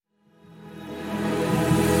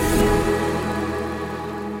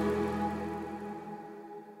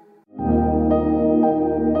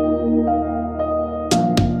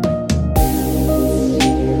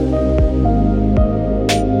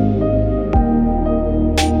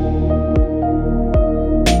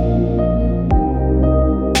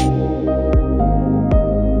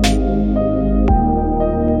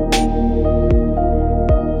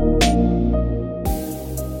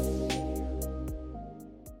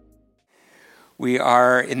We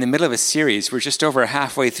are in the middle of a series. We're just over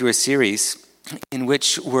halfway through a series in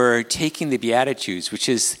which we're taking the Beatitudes, which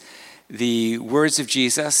is the words of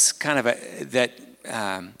Jesus, that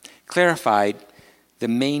clarified the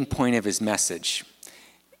main point of his message.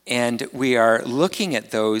 And we are looking at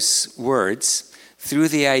those words through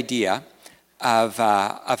the idea of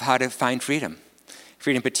how to find freedom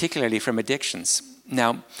particularly from addictions.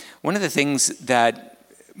 Now, one of the things that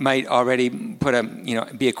might already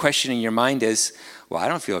be a question in your mind is, well, I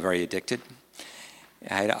don't feel very addicted.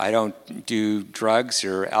 I don't do drugs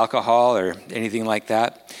or alcohol or anything like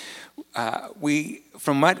that.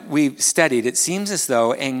 From what we've studied, it seems as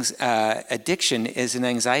though addiction is an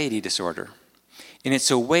anxiety disorder. And it's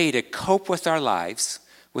a way to cope with our lives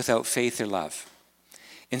without faith or love.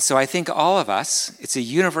 And so I think all of us, it's a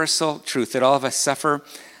universal truth that all of us suffer,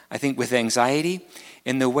 I think, with anxiety.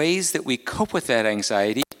 And the ways that we cope with that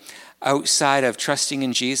anxiety outside of trusting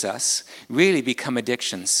in Jesus really become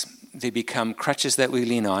addictions. They become crutches that we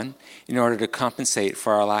lean on in order to compensate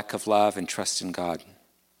for our lack of love and trust in God.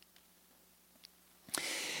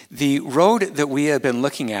 The road that we have been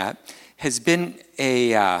looking at has been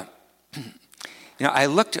I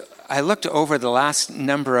looked over the last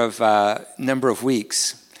number of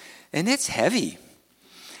weeks, and it's heavy.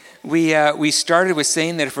 We started with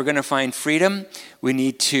saying that if we're going to find freedom, we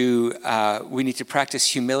need to practice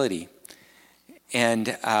humility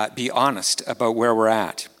and be honest about where we're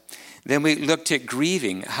at. Then we looked at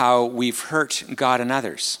grieving, how we've hurt God and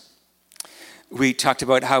others. We talked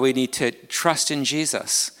about how we need to trust in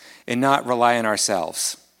Jesus and not rely on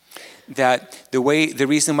ourselves. That the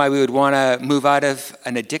reason why we would want to move out of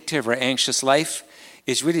an addictive or anxious life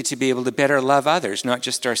is really to be able to better love others, not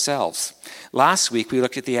just ourselves. Last week, we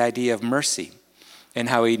looked at the idea of mercy and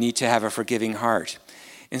how we need to have a forgiving heart.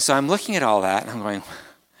 And so I'm looking at all that, and I'm going,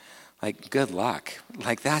 good luck.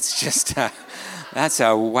 That's just that's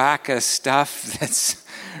a whack of stuff that's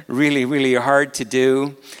really, really hard to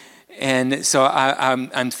do. And so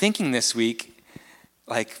I'm thinking this week,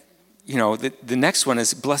 the next one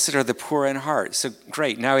is blessed are the poor in heart. So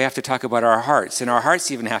great, now we have to talk about our hearts, and our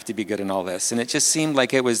hearts even have to be good in all this. And it just seemed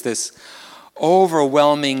like it was this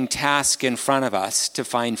overwhelming task in front of us to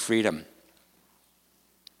find freedom.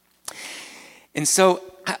 And so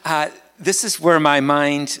this is where my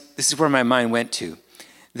mind went to.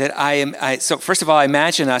 So first of all, I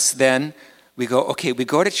imagine us then, we go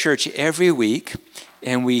to church every week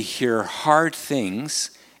and we hear hard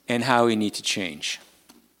things and how we need to change.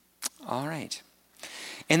 All right.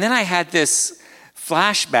 And then I had this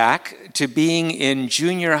flashback to being in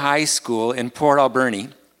junior high school in Port Alberni.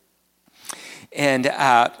 And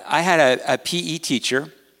I had a PE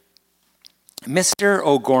teacher, Mr.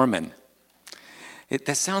 O'Gorman.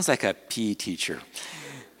 That sounds like a PE teacher.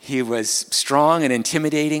 He was strong and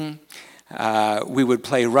intimidating. We would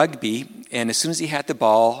play rugby, and as soon as he had the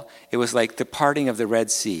ball, it was like the parting of the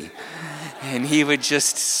Red Sea. And he would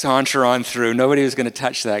just saunter on through. Nobody was going to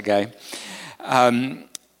touch that guy. And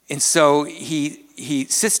so he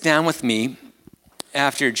sits down with me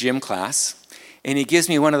after gym class, and he gives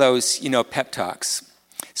me one of those, pep talks.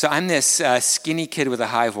 So I'm this skinny kid with a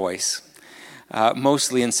high voice,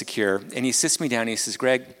 mostly insecure. And he sits me down and he says,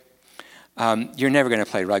 Greg, you're never going to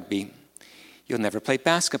play rugby. You'll never play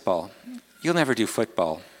basketball. You'll never do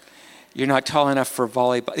football. You're not tall enough for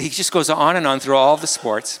volleyball. He just goes on and on through all the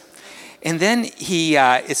sports. And then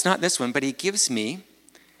it's not this one, but he gives me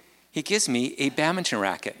a badminton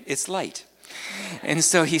racket. It's light. And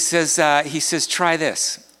so he says, try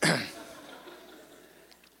this.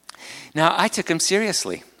 Now, I took him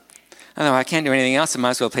seriously. I thought, I can't do anything else. I might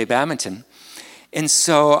as well play badminton. And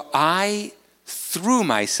so I threw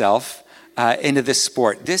myself into this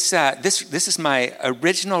sport. This is my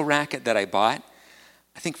original racket that I bought,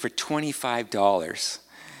 I think for $25.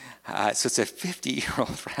 So it's a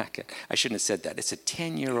 50-year-old racket. I shouldn't have said that. It's a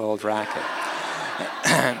 10-year-old racket.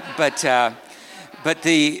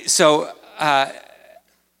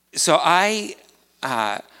 So I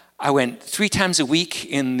went 3 times a week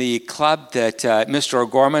in the club that Mr.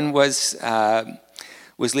 O'Gorman was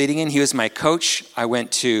leading in. He was my coach. I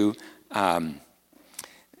went to, I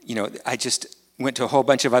just went to a whole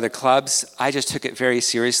bunch of other clubs. I just took it very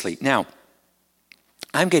seriously. Now,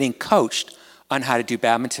 I'm getting coached on how to do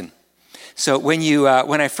badminton. So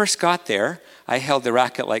when I first got there, I held the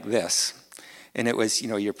racket like this. And it was,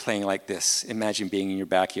 you're playing like this. Imagine being in your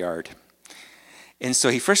backyard. And so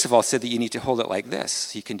he first of all said that you need to hold it like this.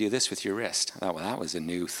 So you can do this with your wrist. I thought, well, that was a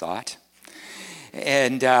new thought.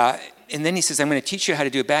 And then he says, I'm going to teach you how to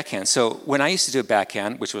do a backhand. So when I used to do a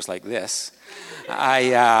backhand, which was like this,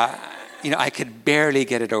 I could barely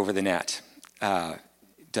get it over the net.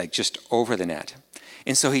 like just over the net.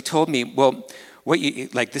 And so he told me, well,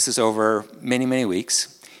 this is over many, many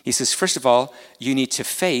weeks. He says, first of all, you need to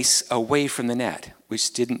face away from the net,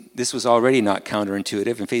 this was already not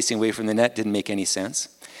counterintuitive, and facing away from the net didn't make any sense.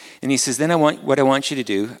 And he says, then what I want you to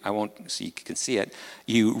do, I won't, so you can see it,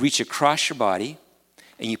 you reach across your body,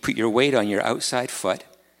 and you put your weight on your outside foot,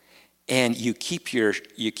 and you keep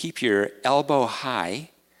your elbow high,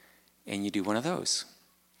 and you do one of those.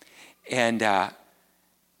 And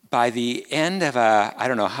by the end of I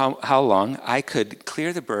don't know how long, I could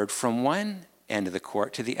clear the bird from one end of the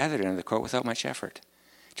court to the other end of the court without much effort,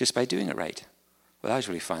 just by doing it right. Well, that was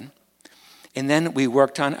really fun. And then we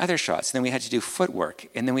worked on other shots. And then we had to do footwork.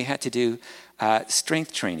 And then we had to do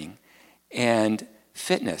strength training and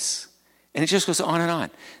fitness. And it just goes on and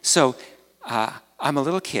on. So I'm a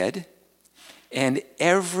little kid, and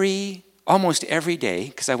almost every day,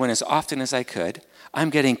 because I went as often as I could, I'm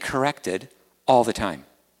getting corrected all the time.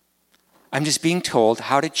 I'm just being told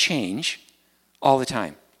how to change all the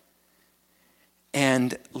time.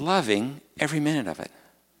 And loving every minute of it.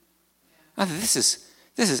 Oh, this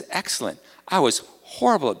is excellent. I was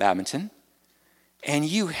horrible at badminton, and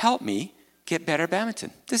you helped me get better at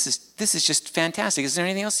badminton. This is just fantastic. Is there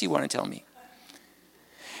anything else you want to tell me?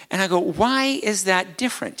 And I go, why is that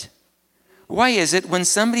different? Why is it when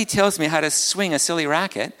somebody tells me how to swing a silly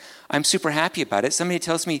racket, I'm super happy about it. Somebody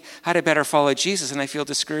tells me how to better follow Jesus, and I feel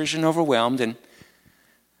discouraged and overwhelmed, and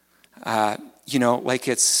like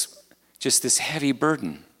it's just this heavy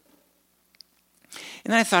burden.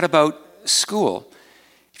 And then I thought about school.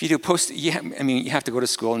 If you do you have to go to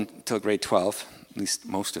school until grade 12, at least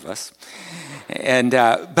most of us. And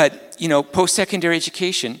but post-secondary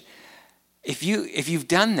education, if you've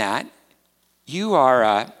done that,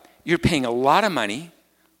 you're paying a lot of money,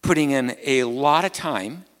 putting in a lot of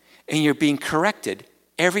time, and you're being corrected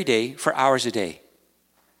every day for hours a day.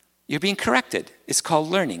 You're being corrected. It's called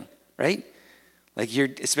learning, right? Like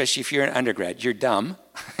especially if you're an undergrad, you're dumb,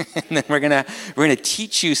 and then we're gonna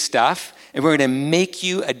teach you stuff, and we're gonna make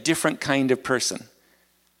you a different kind of person.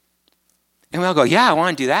 And we'll go, yeah, I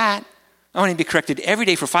want to do that. I want to be corrected every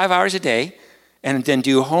day for 5 hours a day, and then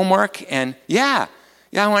do homework. And yeah,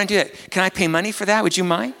 I want to do that. Can I pay money for that? Would you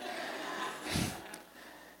mind?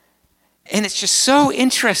 And it's just so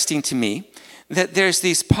interesting to me that there's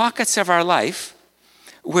these pockets of our life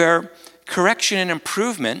where correction and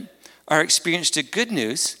improvement are experienced as good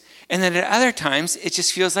news, and then at other times it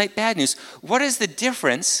just feels like bad news. What is the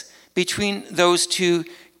difference between those two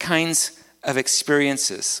kinds of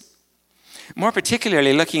experiences? More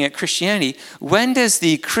particularly looking at Christianity, when does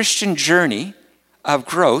the Christian journey of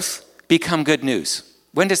growth become good news?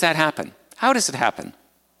 When does that happen? How does it happen?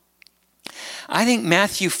 I think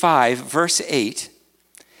Matthew 5, verse 8,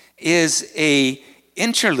 is an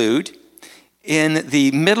interlude in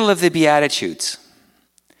the middle of the Beatitudes.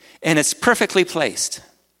 And it's perfectly placed.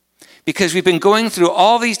 Because we've been going through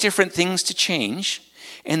all these different things to change,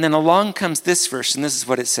 and then along comes this verse, and this is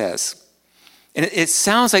what it says. And it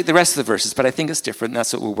sounds like the rest of the verses, but I think it's different, and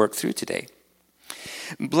that's what we'll work through today.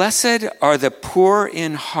 Blessed are the poor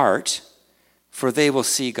in heart, for they will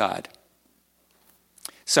see God.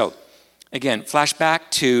 So, again,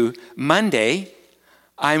 flashback to Monday.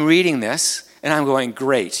 I'm reading this, and I'm going,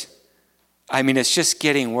 great. I mean, it's just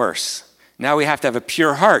getting worse. Now we have to have a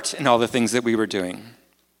pure heart in all the things that we were doing.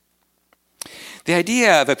 The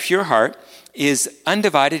idea of a pure heart is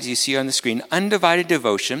undivided, as you see on the screen, undivided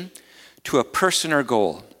devotion to a person or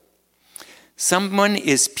goal. Someone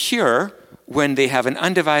is pure when they have an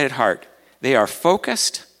undivided heart. They are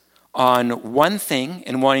focused on one thing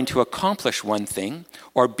and wanting to accomplish one thing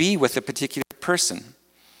or be with a particular person.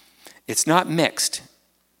 It's not mixed.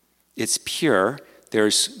 It's pure.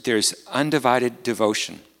 There's undivided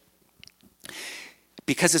devotion.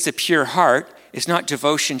 Because it's a pure heart, it's not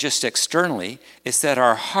devotion just externally. It's that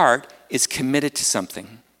our heart is committed to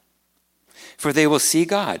something. For they will see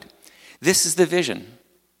God. This is the vision.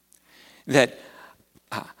 That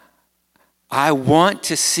I want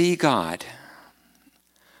to see God.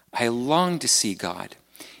 I long to see God.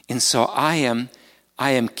 And so I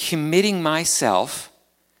am committing myself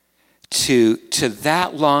to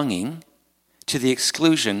that longing to the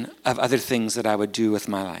exclusion of other things that I would do with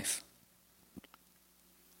my life.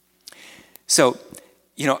 So,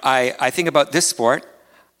 I think about this sport.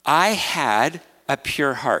 I had a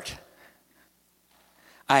pure heart.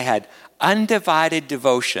 I had undivided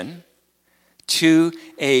devotion to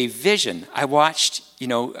a vision. I watched,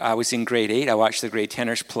 I was in grade 8. I watched the grade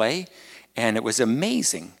 10ers play, and it was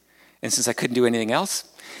amazing. And since I couldn't do anything else,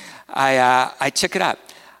 I took it up.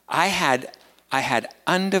 I had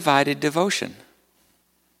undivided devotion.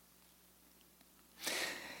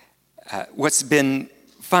 what's been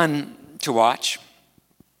fun to watch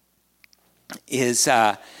is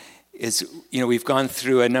we've gone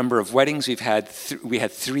through a number of weddings. We had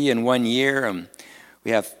 3 in 1 year.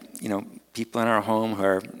 We have people in our home who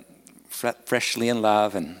are freshly in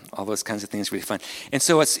love, and all those kinds of things. Really fun. And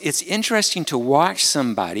so it's interesting to watch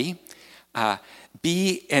somebody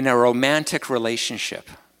be in a romantic relationship.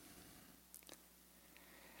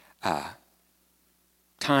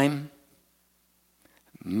 Time,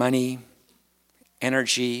 money,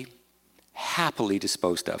 energy, happily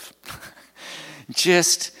disposed of.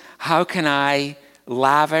 Just how can I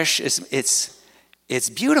lavish? It's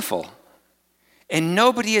beautiful. And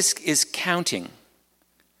nobody is counting.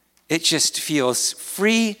 It just feels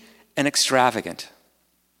free and extravagant.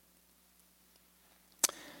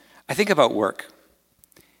 I think about work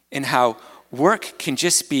and how work can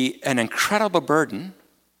just be an incredible burden.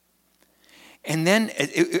 And then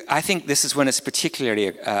I think this is when it's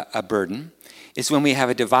particularly a burden, is when we have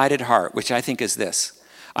a divided heart, which I think is this.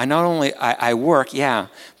 I work, yeah,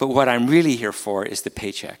 but what I'm really here for is the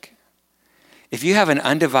paycheck. If you have an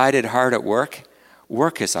undivided heart at work,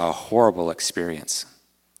 work is a horrible experience.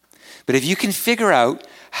 But if you can figure out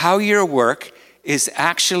how your work is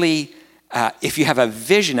actually, if you have a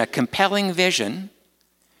vision, a compelling vision,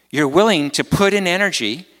 you're willing to put in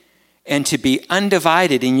energy and to be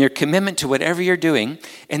undivided in your commitment to whatever you're doing,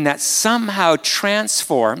 and that somehow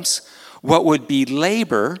transforms what would be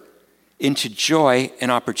labor into joy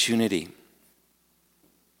and opportunity.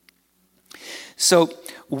 So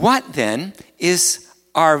what then is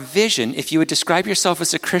our vision? If you would describe yourself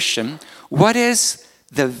as a Christian, what is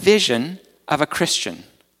the vision of a Christian?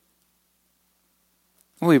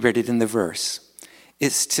 We read it in the verse.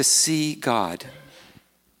 It's to see God.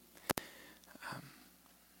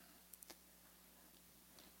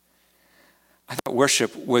 I thought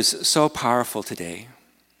worship was so powerful today.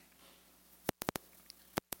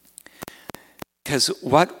 Because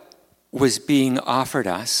what was being offered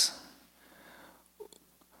us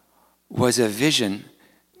was a vision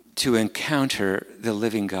to encounter the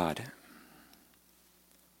living God.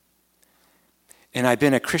 And I've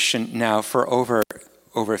been a Christian now for over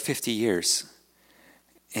 50 years,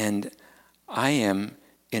 and I am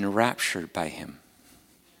enraptured by him.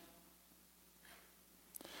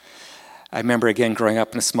 I remember again growing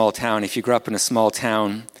up in a small town. If you grew up in a small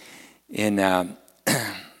town in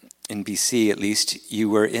BC, at least, you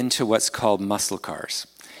were into what's called muscle cars.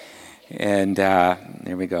 And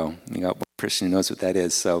there we go. You got one person who knows what that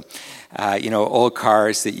is. So, old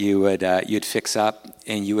cars that you'd fix up,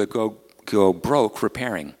 and you would go broke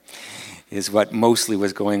repairing, is what mostly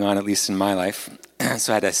was going on, at least in my life.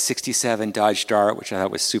 So I had a 67 Dodge Dart, which I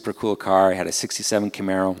thought was a super cool car. I had a 67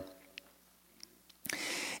 Camaro.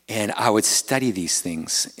 And I would study these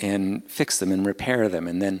things and fix them and repair them.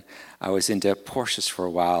 And then I was into Porsches for a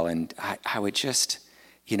while, and I would just,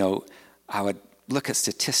 I would look at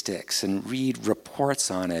statistics and read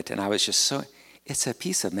reports on it, and I was just it's a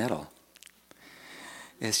piece of metal.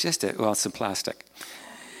 It's just it's some plastic.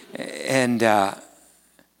 And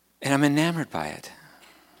I'm enamored by it.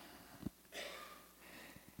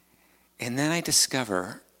 And then I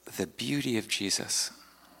discover the beauty of Jesus.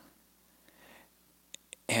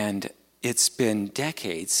 And it's been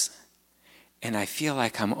decades, and I feel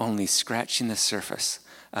like I'm only scratching the surface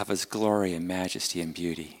of his glory and majesty and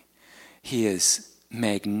beauty. He is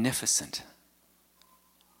magnificent.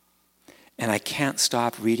 And I can't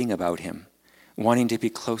stop reading about him, wanting to be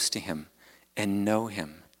close to him and know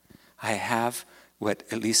him. I have what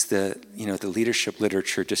at least the leadership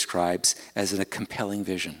literature describes as a compelling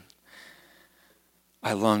vision.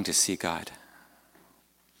 I long to see God.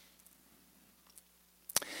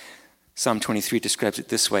 Psalm 23 describes it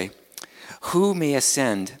this way: who may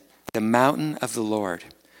ascend the mountain of the Lord?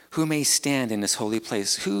 Who may stand in his holy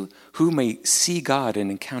place? Who may see God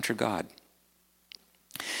and encounter God?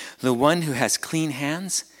 The one who has clean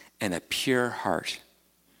hands and a pure heart,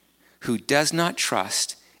 who does not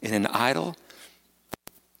trust in an idol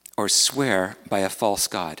or swear by a false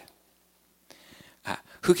god.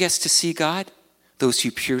 Who gets to see God? Those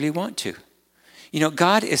who purely want to.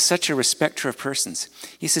 God is such a respecter of persons.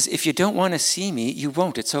 He says, if you don't want to see me, you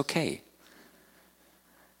won't. It's okay.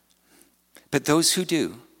 But those who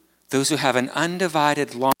do, those who have an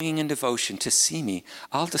undivided longing and devotion to see me,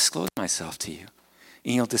 I'll disclose myself to you,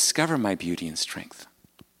 and you'll discover my beauty and strength.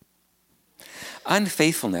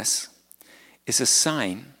 Unfaithfulness is a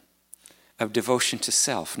sign of devotion to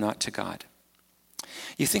self, not to God.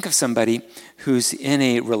 You think of somebody who's in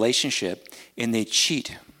a relationship and they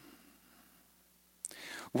cheat.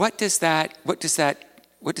 What does that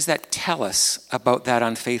tell us about that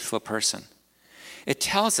unfaithful person? It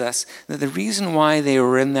tells us that the reason why they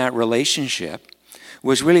were in that relationship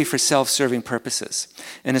was really for self-serving purposes.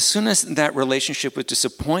 And as soon as that relationship was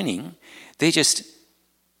disappointing, they just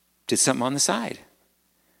did something on the side.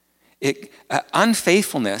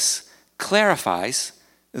 Unfaithfulness clarifies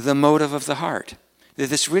the motive of the heart. That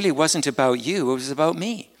this really wasn't about you, it was about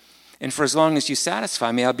me. And for as long as you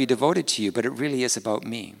satisfy me, I'll be devoted to you, but it really is about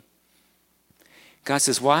me. God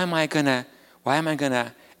says, why am I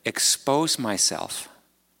gonna expose myself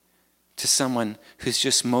to someone who's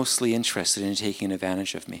just mostly interested in taking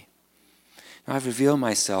advantage of me? Now, I've revealed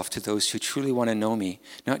myself to those who truly want to know me,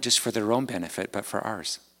 not just for their own benefit, but for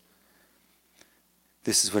ours.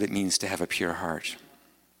 This is what it means to have a pure heart.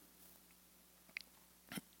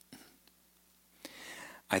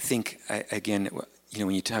 I think, again,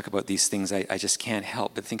 when you talk about these things, I just can't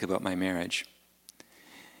help but think about my marriage.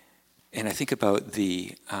 And I think about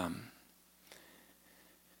the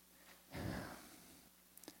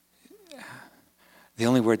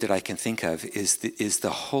only word that I can think of is the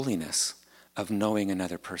holiness of knowing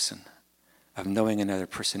another person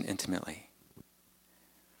intimately.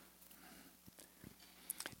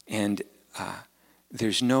 And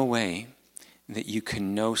there's no way that you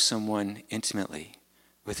can know someone intimately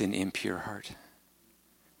with an impure heart.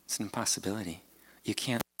 It's an impossibility. You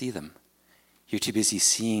can't see them. You're too busy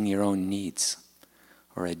seeing your own needs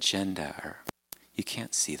or agenda, or you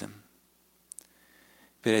can't see them.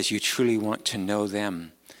 But as you truly want to know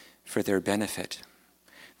them for their benefit,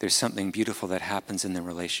 there's something beautiful that happens in the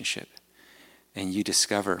relationship. And you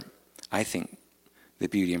discover, I think, the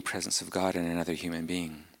beauty and presence of God in another human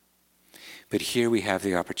being. But here we have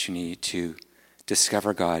the opportunity to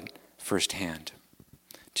discover God firsthand,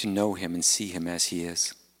 to know him and see him as he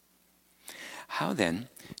is. How then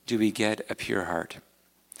do we get a pure heart?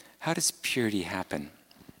 How does purity happen?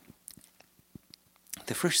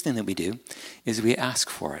 The first thing that we do is we ask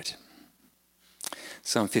for it.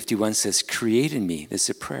 Psalm 51 says, create in me, this is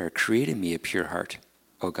a prayer, create in me a pure heart,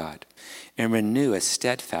 O God, and renew a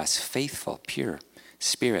steadfast, faithful, pure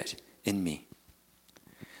spirit in me.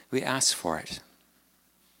 We ask for it.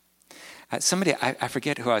 Somebody, I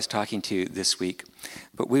forget who I was talking to this week,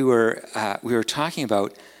 but we were talking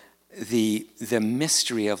about the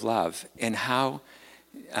mystery of love and how,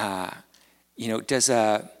 does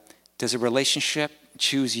a relationship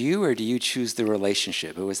choose you, or do you choose the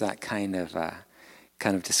relationship? It was that kind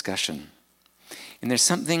of discussion. And there's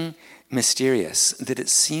something mysterious that it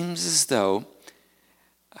seems as though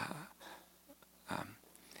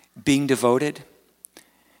being devoted,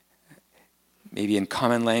 maybe in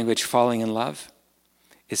common language, falling in love,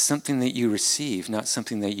 is something that you receive, not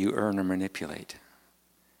something that you earn or manipulate.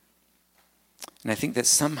 And I think that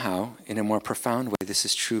somehow, in a more profound way, this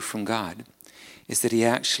is true from God, is that he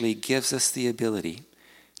actually gives us the ability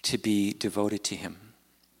to be devoted to him.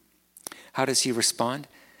 How does he respond?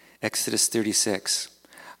 Exodus 36,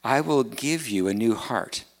 I will give you a new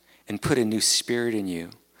heart and put a new spirit in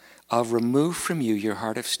you. I'll remove from you your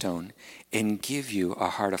heart of stone and give you a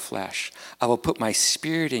heart of flesh. I will put my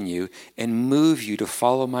spirit in you and move you to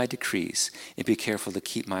follow my decrees and be careful to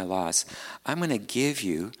keep my laws. I'm going to give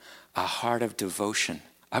you a heart of devotion.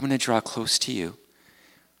 I'm going to draw close to you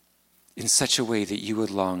in such a way that you would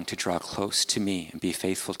long to draw close to me and be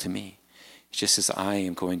faithful to me, just as I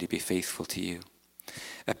am going to be faithful to you.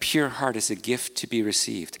 A pure heart is a gift to be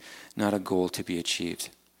received, not a goal to be achieved.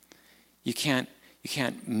 You can't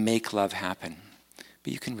make love happen,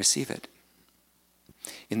 but you can receive it.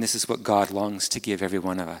 And this is what God longs to give every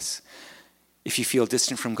one of us. If you feel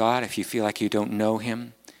distant from God, if you feel like you don't know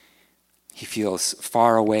him, he feels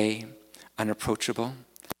far away, unapproachable,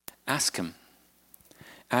 ask him.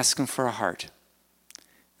 Ask him for a heart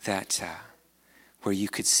that where you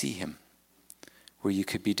could see him, where you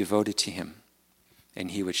could be devoted to him,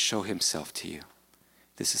 and he would show himself to you.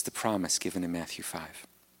 This is the promise given in Matthew 5.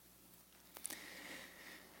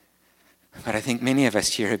 But I think many of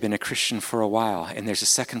us here have been a Christian for a while, and there's a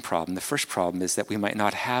second problem. The first problem is that we might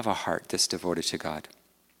not have a heart that's devoted to God.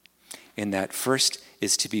 And that first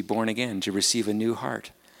is to be born again, to receive a new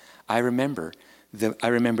heart. I remember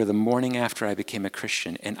the morning after I became a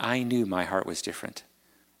Christian, and I knew my heart was different.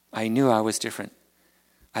 I knew I was different.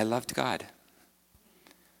 I loved God.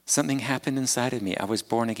 Something happened inside of me. I was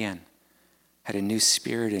born again, had a new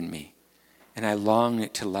spirit in me, and I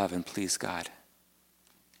longed to love and please God.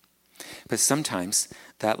 But sometimes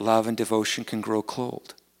that love and devotion can grow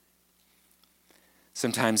cold.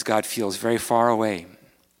 Sometimes God feels very far away,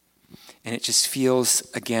 and it just feels,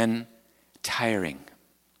 again, tiring.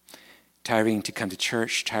 Tiring to come to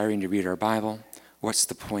church, tiring to read our Bible. What's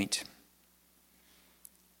the point?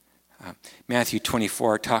 Matthew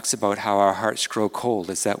 24 talks about how our hearts grow cold,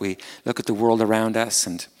 is that we look at the world around us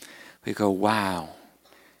and we go, wow.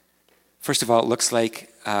 First of all, it looks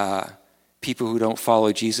like people who don't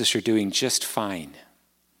follow Jesus are doing just fine.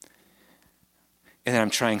 And then I'm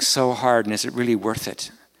trying so hard, and is it really worth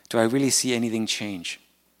it? Do I really see anything change?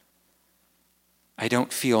 I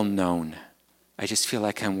don't feel known. I just feel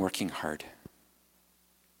like I'm working hard.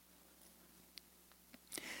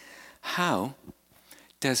 How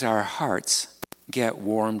does our hearts get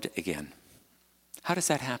warmed again? How does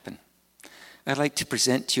that happen? I'd like to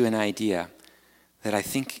present to you an idea that I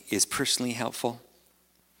think is personally helpful,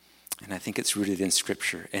 and I think it's rooted in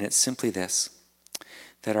Scripture. And it's simply this,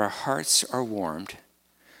 that our hearts are warmed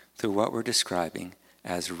through what we're describing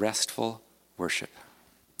as restful worship.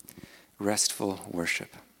 Restful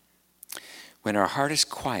worship. When our heart is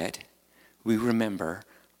quiet, we remember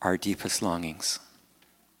our deepest longings.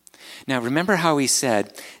 Now, remember how we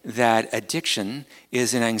said that addiction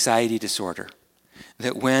is an anxiety disorder.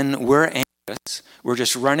 That when we're anxious, we're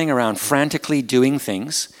just running around frantically doing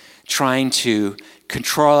things, trying to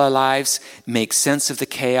control our lives, make sense of the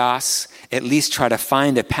chaos, at least try to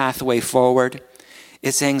find a pathway forward.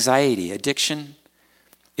 It's anxiety. Addiction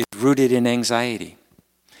is rooted in anxiety.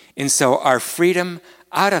 And so our freedom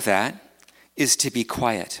out of that is to be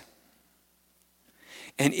quiet.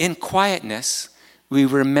 And in quietness, we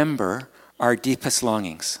remember our deepest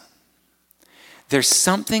longings. There's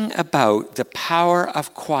something about the power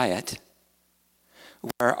of quiet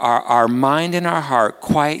where our mind and our heart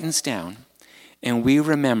quietens down and we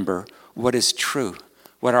remember what is true,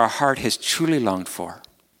 what our heart has truly longed for.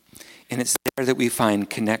 And it's there that we find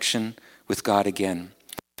connection with God again.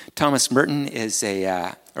 Thomas Merton he's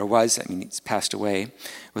passed away,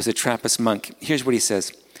 was a Trappist monk. Here's what he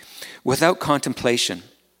says. Without contemplation,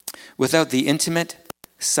 without the intimate,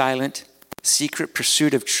 silent, secret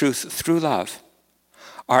pursuit of truth through love,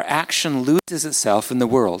 our action loses itself in the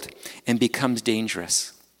world and becomes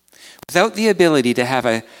dangerous. Without the ability to have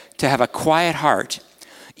a quiet heart,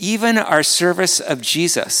 even our service of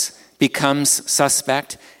Jesus becomes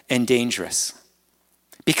suspect and dangerous.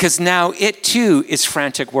 Because now it too is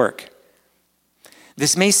frantic work.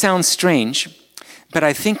 This may sound strange, but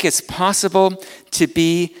I think it's possible to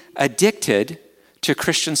be addicted to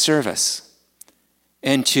Christian service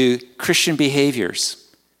and to Christian behaviors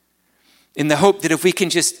in the hope that if we can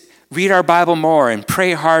just read our Bible more and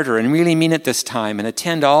pray harder and really mean it this time and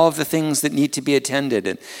attend all of the things that need to be attended,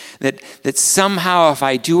 and that somehow if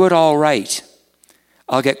I do it all right,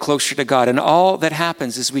 I'll get closer to God. And all that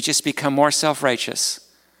happens is we just become more self-righteous,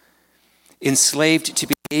 enslaved to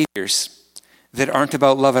behaviors that aren't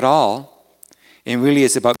about love at all, and really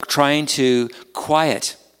is about trying to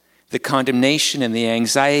quiet the condemnation and the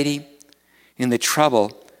anxiety and the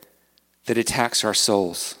trouble that attacks our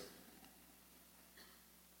souls.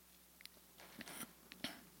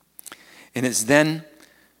 And it's then,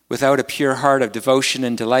 without a pure heart of devotion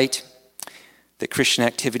and delight, that Christian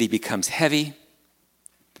activity becomes heavy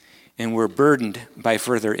and we're burdened by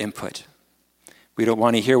further input. We don't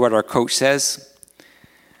want to hear what our coach says.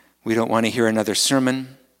 We don't want to hear another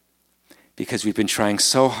sermon because we've been trying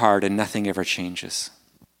so hard and nothing ever changes.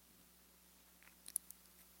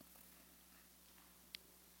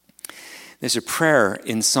 There's a prayer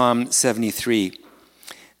in Psalm 73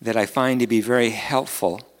 that I find to be very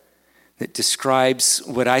helpful that describes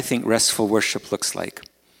what I think restful worship looks like.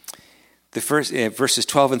 The first verses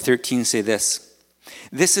 12 and 13 say this.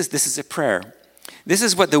 This is a prayer. This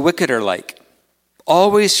is what the wicked are like,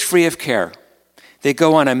 always free of care. They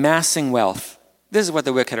go on amassing wealth. This is what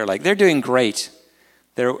the wicked are like. They're doing great.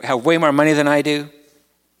 They have way more money than I do,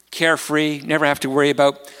 carefree, never have to worry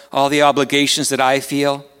about all the obligations that I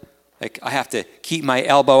feel. Like I have to keep my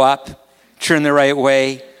elbow up, turn the right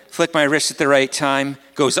way, flick my wrist at the right time,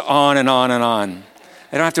 goes on and on and on.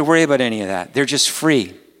 I don't have to worry about any of that. They're just free.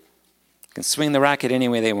 They can swing the racket any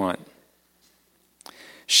way they want.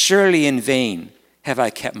 Surely in vain have I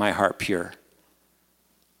kept my heart pure.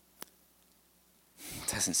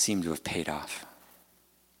 It doesn't seem to have paid off.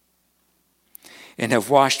 And have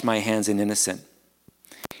washed my hands in innocent.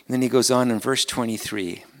 And then he goes on in verse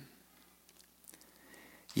 23.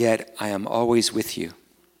 Yet I am always with you.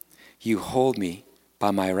 You hold me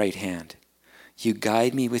by my right hand. You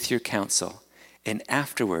guide me with your counsel, and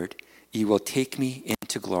afterward you will take me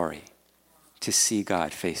into glory to see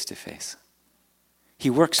God face to face. He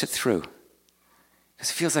works it through. Because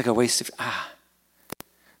it feels like a waste of,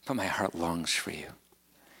 but my heart longs for you.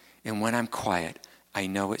 And when I'm quiet, I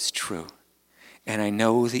know it's true. And I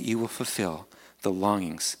know that you will fulfill the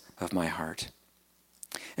longings of my heart.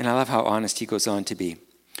 And I love how honest he goes on to be.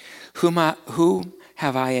 Who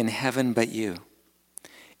have I in heaven but you?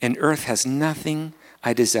 And earth has nothing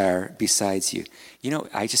I desire besides you. You know,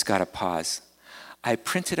 I just got to pause. I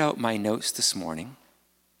printed out my notes this morning,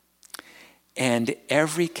 and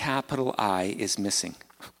every capital I is missing.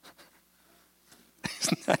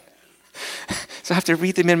 So I have to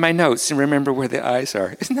read them in my notes and remember where the I's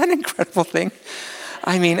are. Isn't that an incredible thing?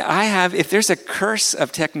 I mean, if there's a curse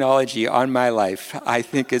of technology on my life, I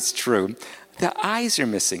think it's true. The I's are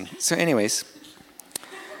missing. So anyways,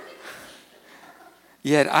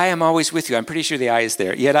 yet I am always with you. I'm pretty sure the I is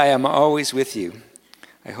there. Yet I am always with you.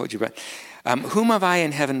 I hold you back. Whom have I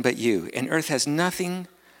in heaven but you? And earth has nothing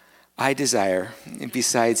I desire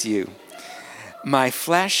besides you. My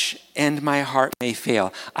flesh and my heart may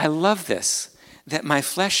fail. I love this, that my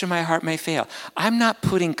flesh and my heart may fail. I'm not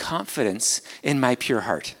putting confidence in my pure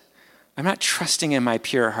heart. I'm not trusting in my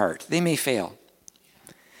pure heart. They may fail.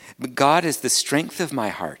 But God is the strength of my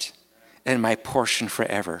heart and my portion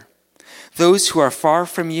forever. Those who are far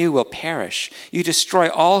from you will perish. You destroy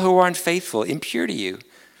all who are unfaithful, impure to you,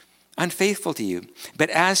 unfaithful to you. But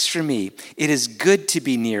as for me, it is good to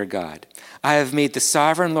be near God. I have made the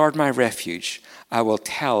sovereign Lord my refuge. I will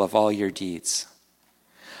tell of all your deeds.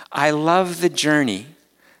 I love the journey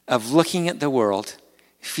of looking at the world,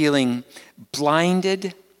 feeling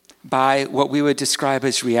blinded by what we would describe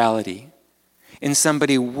as reality, and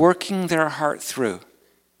somebody working their heart through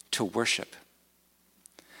to worship.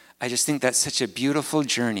 I just think that's such a beautiful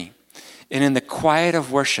journey. And in the quiet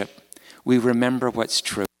of worship, we remember what's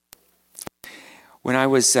true. When I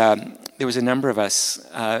was, there was a number of us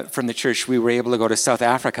from the church, we were able to go to South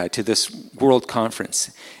Africa to this world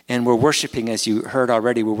conference. And we're worshiping, as you heard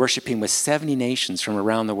already, we're worshiping with 70 nations from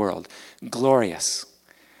around the world. Glorious,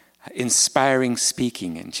 inspiring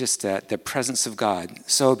speaking, and just the presence of God.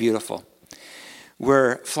 So beautiful.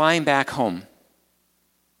 We're flying back home.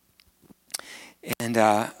 And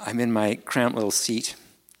I'm in my cramped little seat.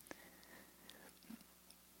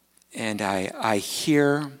 And I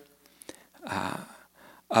hear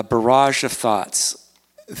a barrage of thoughts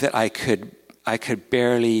that I could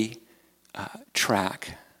barely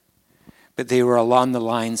track. But they were along the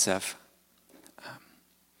lines of,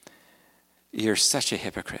 you're such a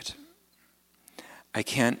hypocrite. I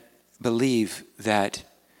can't believe that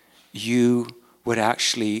you would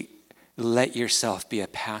actually let yourself be a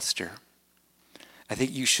pastor. I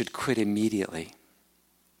think you should quit immediately.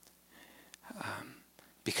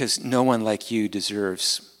 Because no one like you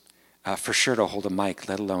deserves for sure to hold a mic,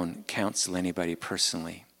 let alone counsel anybody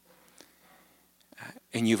personally.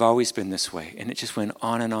 And you've always been this way. And it just went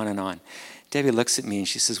on and on and on. Debbie looks at me and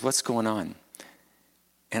she says, what's going on?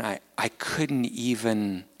 And I couldn't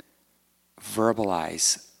even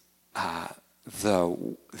verbalize the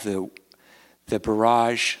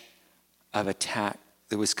barrage of attack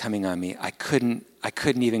that was coming on me. I couldn't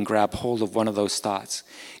even grab hold of one of those thoughts.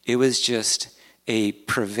 It was just a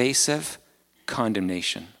pervasive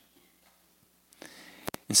condemnation.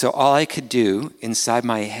 And so all I could do inside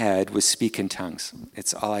my head was speak in tongues.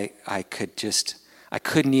 It's all I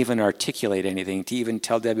couldn't even articulate anything to even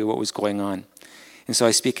tell Debbie what was going on. And so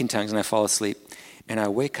I speak in tongues and I fall asleep. And I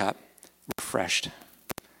wake up refreshed.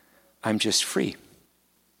 I'm just free.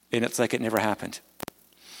 And it's like it never happened.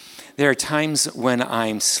 There are times when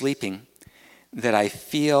I'm sleeping that I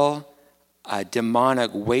feel a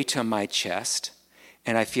demonic weight on my chest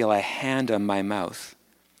and I feel a hand on my mouth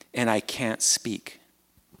and I can't speak.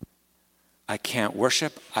 I can't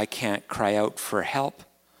worship. I can't cry out for help.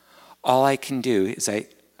 All I can do is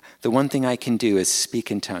the one thing I can do is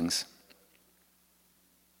speak in tongues.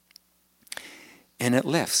 And it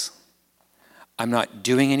lifts. I'm not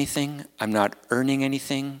doing anything. I'm not earning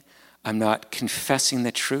anything. I'm not confessing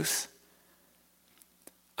the truth.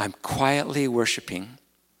 I'm quietly worshiping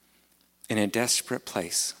in a desperate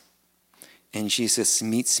place. And Jesus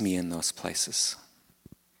meets me in those places.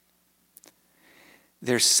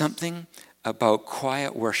 There's something about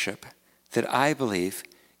quiet worship that I believe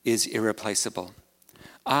is irreplaceable.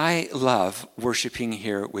 I love worshiping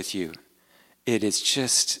here with you. It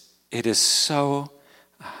is so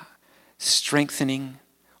strengthening,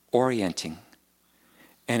 orienting,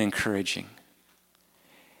 and encouraging.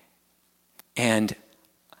 And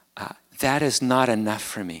that is not enough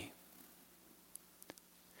for me.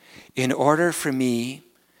 In order for me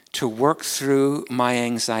to work through my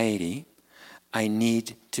anxiety, I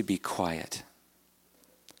need to be quiet.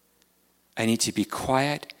 I need to be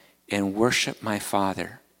quiet and worship my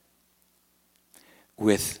Father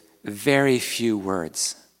with very few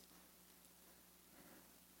words,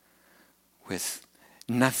 with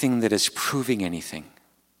nothing that is proving anything.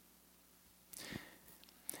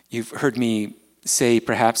 You've heard me say,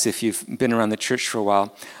 perhaps if you've been around the church for a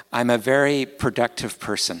while, I'm a very productive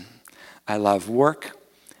person. I love work.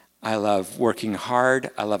 I love working hard.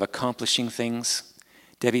 I love accomplishing things.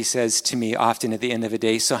 Debbie says to me often at the end of the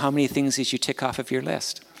day, so how many things did you tick off of your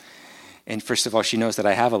list? And first of all, she knows that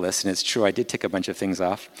I have a list, and it's true, I did tick a bunch of things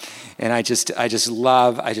off. And I just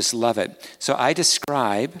love it. So I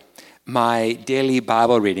describe my daily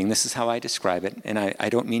Bible reading. This is how I describe it, and I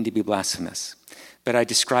don't mean to be blasphemous, but I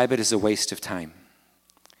describe it as a waste of time.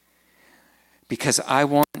 Because I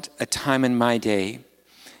want a time in my day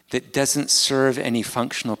that doesn't serve any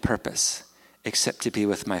functional purpose except to be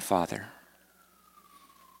with my Father.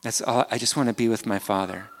 That's all. I just want to be with my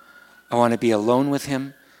Father. I want to be alone with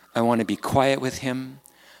him. I want to be quiet with him.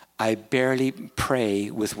 I barely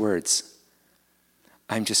pray with words.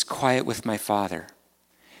 I'm just quiet with my Father.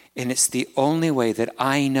 And it's the only way that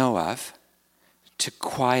I know of to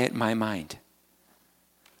quiet my mind,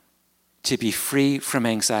 to be free from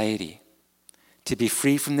anxiety, to be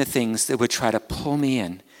free from the things that would try to pull me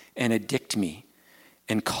in and addict me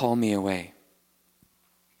and call me away.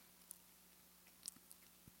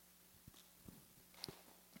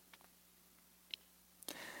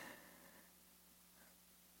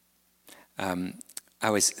 I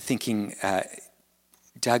was thinking,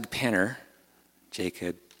 Doug Penner,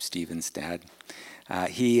 Jacob Stephen's dad,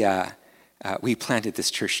 we planted this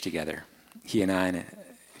church together, he and I and a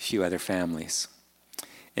few other families.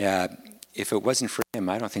 If it wasn't for him,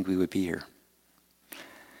 I don't think we would be here.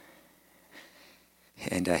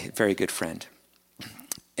 And a very good friend.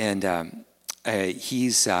 And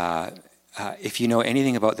he's, if you know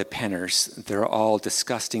anything about the Penners, they're all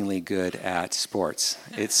disgustingly good at sports.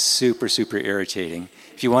 It's super, super irritating.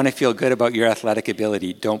 If you want to feel good about your athletic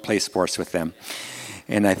ability, don't play sports with them.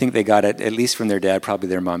 And I think they got it, at least from their dad, probably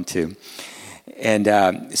their mom too. And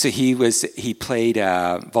so he played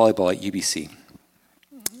volleyball at UBC.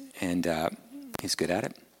 And he's good at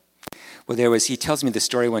it. Well, he tells me the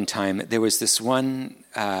story one time. There was this one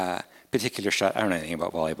particular shot. I don't know anything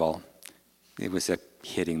about volleyball. It was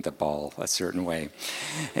hitting the ball a certain way,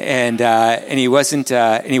 and he wasn't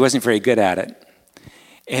very good at it.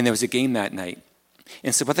 And there was a game that night,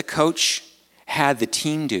 and so what the coach had the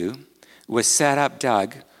team do was set up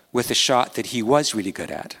Doug with a shot that he was really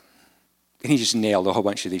good at, and he just nailed a whole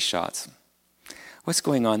bunch of these shots. What's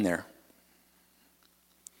going on there?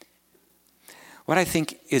 What I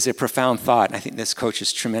think is a profound thought, and I think this coach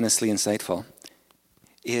is tremendously insightful,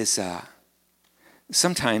 is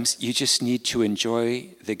sometimes you just need to enjoy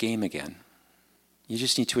the game again. You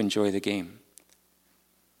just need to enjoy the game.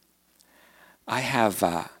 I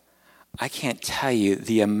can't tell you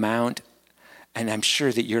the amount, and I'm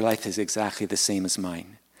sure that your life is exactly the same as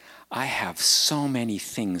mine. I have so many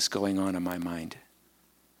things going on in my mind.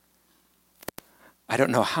 I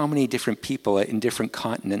don't know how many different people in different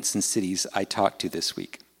continents and cities I talked to this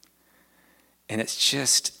week. And it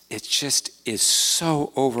just is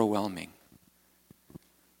so overwhelming.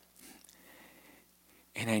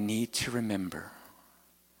 And I need to remember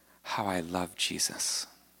how I love Jesus.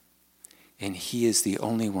 And he is the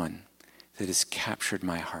only one that has captured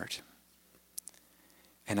my heart.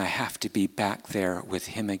 And I have to be back there with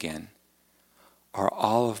him again, or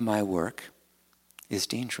all of my work is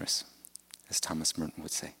dangerous, as Thomas Merton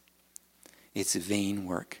would say. It's vain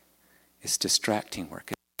work. It's distracting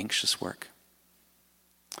work. It's anxious work.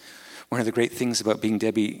 One of the great things about being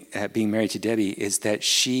married to Debbie is that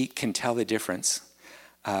she can tell the difference,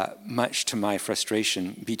 much to my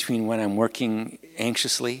frustration, between when I'm working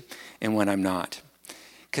anxiously and when I'm not.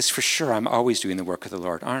 Because for sure, I'm always doing the work of the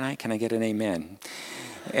Lord, aren't I? Can I get an amen?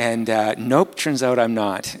 And nope, turns out I'm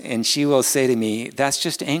not. And she will say to me, that's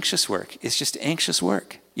just anxious work. It's just anxious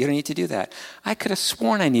work. You don't need to do that. I could have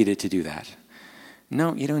sworn I needed to do that.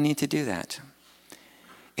 No, you don't need to do that.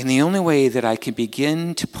 And the only way that I can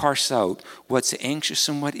begin to parse out what's anxious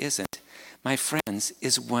and what isn't, my friends,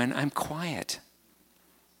 is when I'm quiet.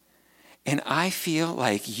 And I feel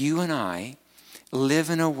like you and I live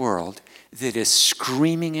in a world that is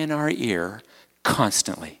screaming in our ear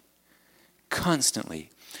constantly. Constantly.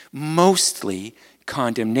 Mostly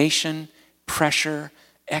condemnation, pressure,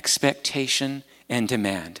 expectation, and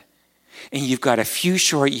demand. And you've got a few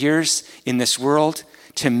short years in this world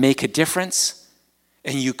to make a difference,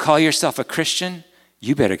 and you call yourself a Christian,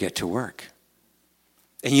 you better get to work.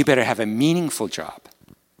 And you better have a meaningful job.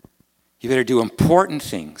 You better do important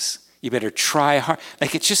things. You better try hard.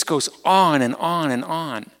 Like it just goes on and on and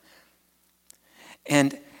on.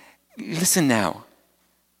 And listen now.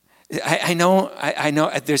 I know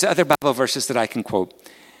there's other Bible verses that I can quote,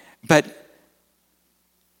 but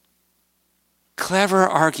clever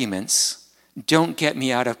arguments don't get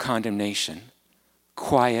me out of condemnation.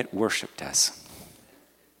 quiet worship does.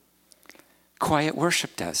 Quiet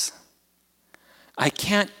worship does. I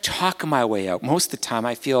can't talk my way out. Most of the time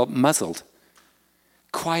I feel muzzled.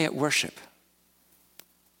 Quiet worship.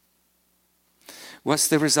 What's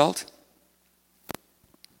the result?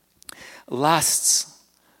 Lusts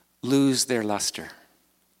lose their luster.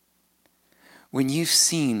 When you've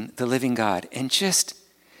seen the living God and just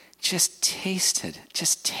tasted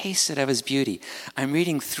of his beauty. I'm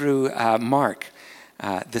reading through Mark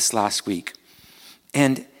this last week,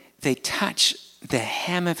 and they touch the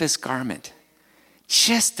hem of his garment.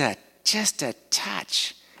 Just a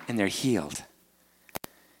touch, and they're healed.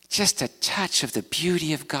 Just a touch of the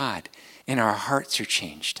beauty of God, and our hearts are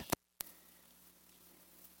changed.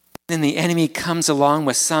 Then the enemy comes along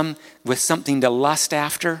with something to lust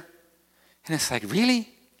after, and it's like, really?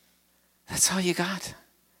 That's all you got?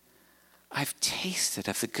 I've tasted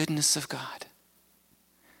of the goodness of God.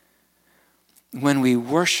 When we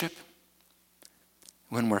worship,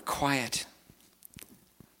 when we're quiet,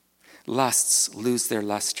 lusts lose their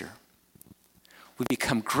luster. We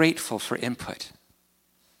become grateful for input.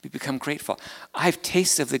 We become grateful. I've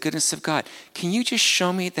tasted of the goodness of God. Can you just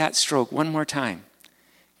show me that stroke one more time?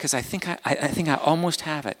 Because I think I almost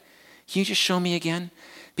have it. Can you just show me again?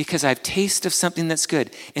 Because I've tasted of something that's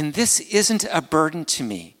good. And this isn't a burden to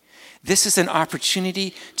me. This is an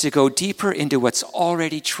opportunity to go deeper into what's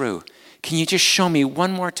already true. Can you just show me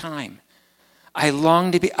one more time?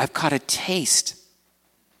 I've got a taste.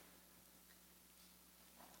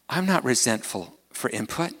 I'm not resentful for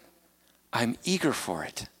input. I'm eager for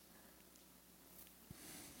it.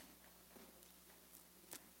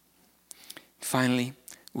 Finally,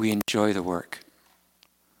 we enjoy the work.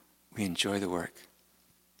 We enjoy the work.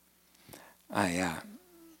 So I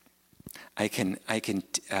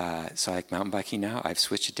like mountain biking now. I've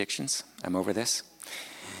switched addictions. I'm over this.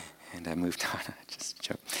 And I moved on. Just a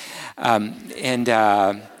joke.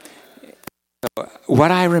 So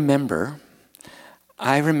what I remember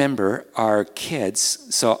our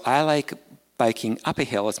kids. So I like biking up a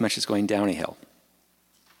hill as much as going down a hill.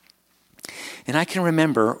 And I can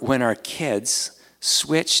remember when our kids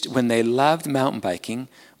switched, when they loved mountain biking,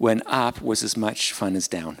 when up was as much fun as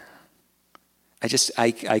down. I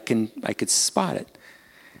could spot it.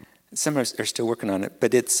 Some are still working on it,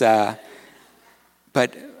 but it's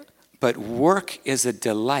but work is a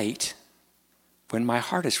delight when my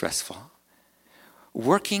heart is restful.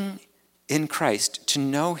 Working in Christ to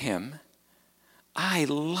know him, I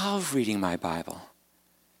love reading my Bible.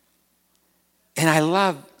 And I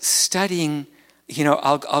love studying,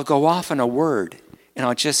 I'll go off on a word and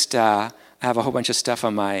I'll just I have a whole bunch of stuff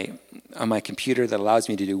on my computer that allows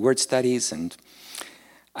me to do word studies, and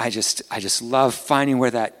I just love finding where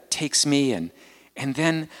that takes me, and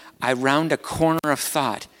then I round a corner of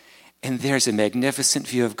thought and there's a magnificent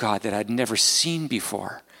view of God that I'd never seen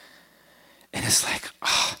before. And it's like,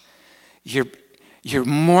 you're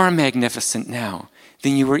more magnificent now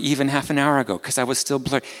than you were even half an hour ago, because I was still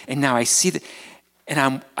blurred. And now I see that,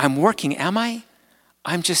 and I'm working, am I?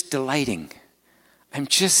 I'm just delighting.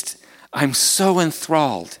 I'm so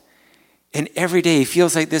enthralled. And every day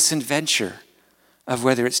feels like this adventure of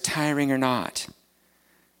whether it's tiring or not,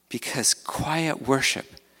 because quiet worship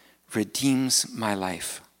redeems my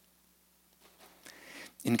life.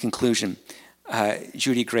 In conclusion,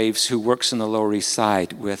 Judy Graves, who works on the Lower East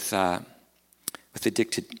Side with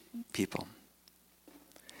addicted people,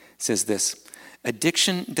 says this: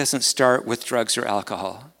 addiction doesn't start with drugs or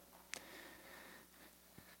alcohol.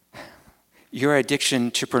 Your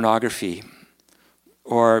addiction to pornography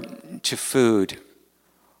or to food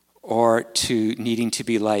or to needing to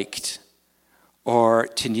be liked or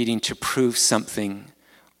to needing to prove something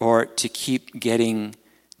or to keep getting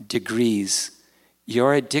degrees,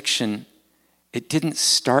 your addiction, it didn't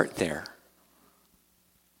start there.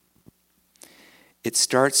 It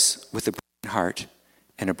starts with a broken heart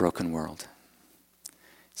and a broken world.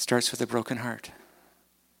 It starts with a broken heart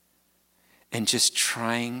and just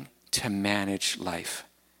trying to manage life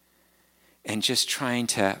and just trying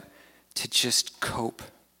to just cope.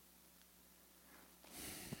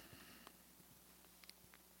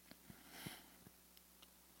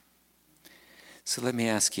 So let me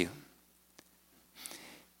ask you,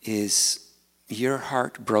 is your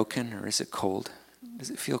heart broken, or is it cold? Does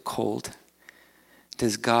it feel cold?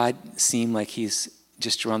 Does God seem like he's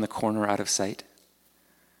just around the corner out of sight?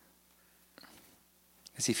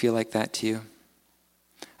 Does he feel like that to you?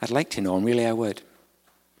 I'd like to know him, really I would.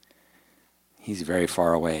 He's very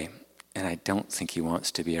far away, and I don't think he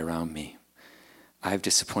wants to be around me. I've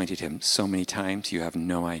disappointed him so many times, you have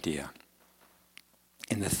no idea.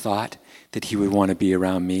 And the thought that he would want to be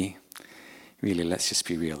around me Really, let's just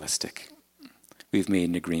be realistic. We've made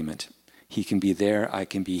an agreement. He can be there, I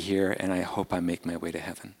can be here, and I hope I make my way to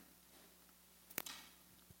heaven.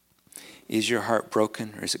 Is your heart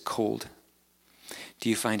broken or is it cold? Do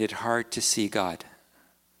you find it hard to see God?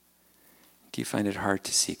 Do you find it hard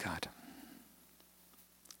to see God?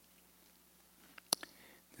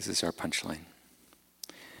 This is our punchline.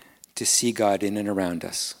 To see God in and around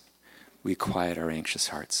us, we quiet our anxious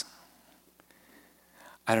hearts.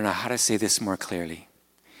 I don't know how to say this more clearly.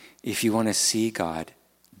 If you want to see God,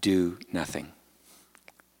 do nothing.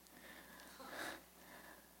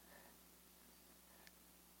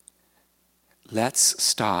 Let's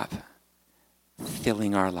stop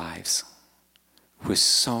filling our lives with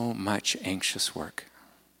so much anxious work,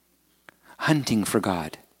 hunting for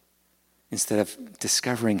God instead of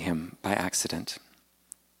discovering him by accident,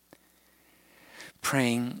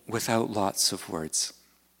 praying without lots of words,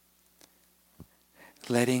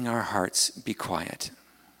 letting our hearts be quiet.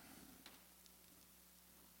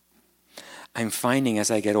 I'm finding as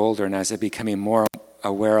I get older and as I'm becoming more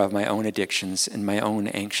aware of my own addictions and my own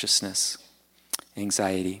anxiousness,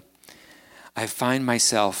 anxiety, I find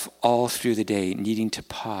myself all through the day needing to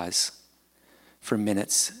pause for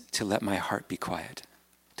minutes to let my heart be quiet.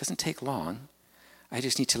 It doesn't take long. I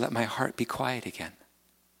just need to let my heart be quiet again.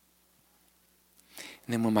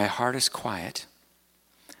 And then when my heart is quiet,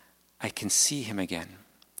 I can see him again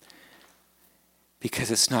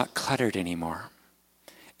because it's not cluttered anymore.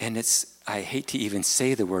 And I hate to even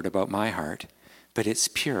say the word about my heart, but it's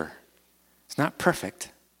pure. It's not perfect,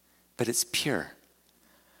 but it's pure.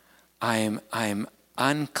 I'm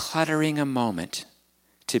uncluttering a moment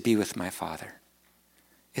to be with my Father.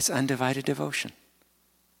 It's undivided devotion.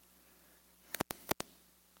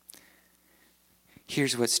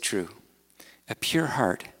 Here's what's true. A pure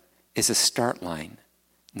heart is a start line,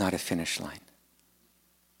 not a finish line.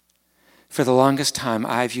 For the longest time,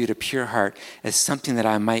 I viewed a pure heart as something that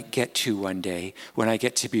I might get to one day when I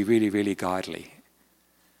get to be really, really godly.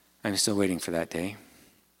 I'm still waiting for that day.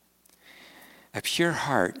 A pure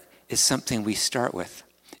heart is something we start with.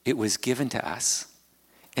 It was given to us,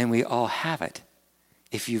 and we all have it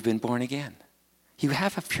if you've been born again. You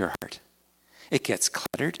have a pure heart. It gets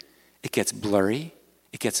cluttered, it gets blurry,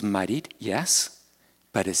 it gets muddied, yes,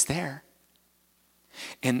 but it's there.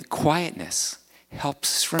 And quietness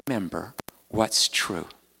helps us remember what's true.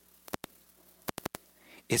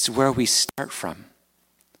 It's where we start from,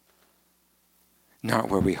 not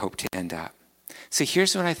where we hope to end up. So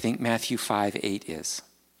here's what I think Matthew 5:8 is.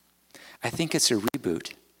 I think it's a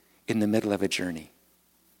reboot in the middle of a journey.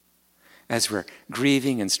 As we're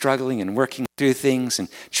grieving and struggling and working through things and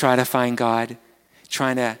trying to find God,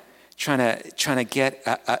 trying to get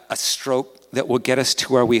a stroke that will get us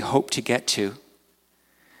to where we hope to get to,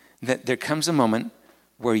 that there comes a moment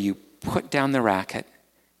where you put down the racket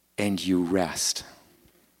and you rest.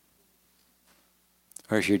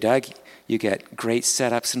 Or if you're Doug, you get great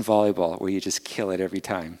setups in volleyball where you just kill it every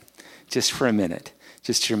time, just for a minute,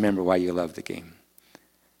 just to remember why you love the game.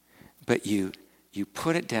 But you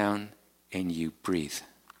put it down and you breathe.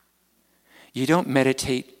 You don't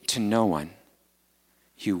meditate to no one.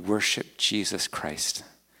 You worship Jesus Christ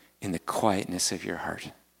in the quietness of your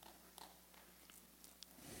heart.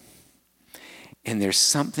 And there's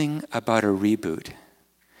something about a reboot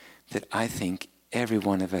that I think every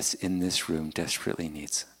one of us in this room desperately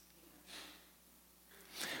needs.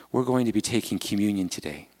 We're going to be taking communion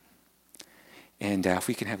today. And if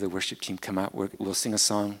we can have the worship team come out, we'll sing a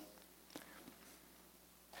song.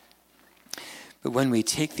 But when we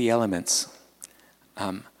take the elements,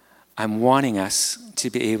 I'm wanting us to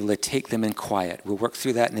be able to take them in quiet. We'll work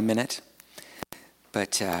through that in a minute.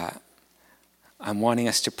 But I'm wanting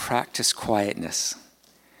us to practice quietness.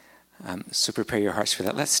 So prepare your hearts for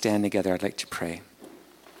that. Let's stand together. I'd like to pray.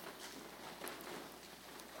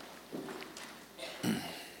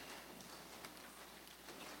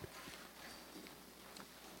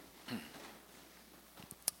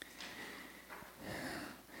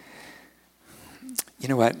 You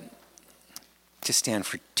know what? Just stand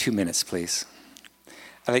for 2 minutes, please.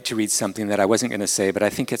 I'd like to read something that I wasn't going to say, but I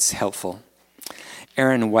think it's helpful.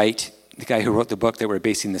 Aaron White, the guy who wrote the book that we're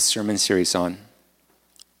basing this sermon series on,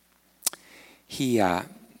 he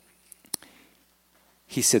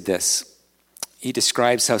said this. He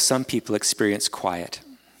describes how some people experience quiet.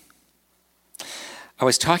 I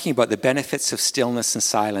was talking about the benefits of stillness and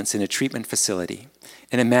silence in a treatment facility,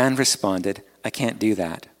 and a man responded, "I can't do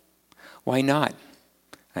that." "Why not?"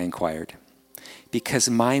 I inquired. "Because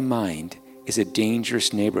my mind is a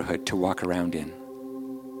dangerous neighborhood to walk around in."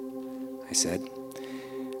 I said,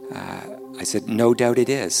 "No doubt it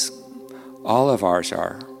is. All of ours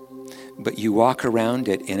are. but you walk around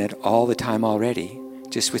in it all the time already,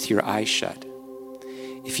 just with your eyes shut.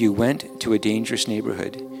 If you went to a dangerous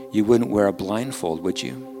neighborhood, you wouldn't wear a blindfold, would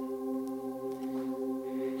you?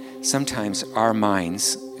 Sometimes our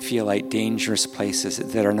minds feel like dangerous places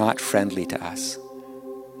that are not friendly to us.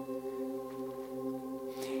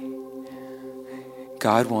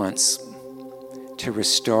 God wants to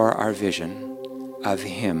restore our vision of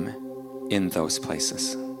Him in those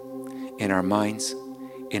places, in our minds,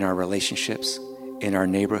 in our relationships, in our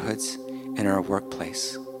neighborhoods, in our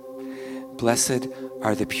workplace. Blessed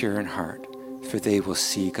are the pure in heart, for they will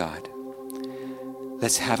see God.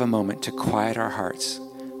 Let's have a moment to quiet our hearts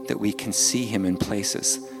that we can see Him in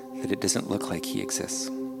places that it doesn't look like He exists.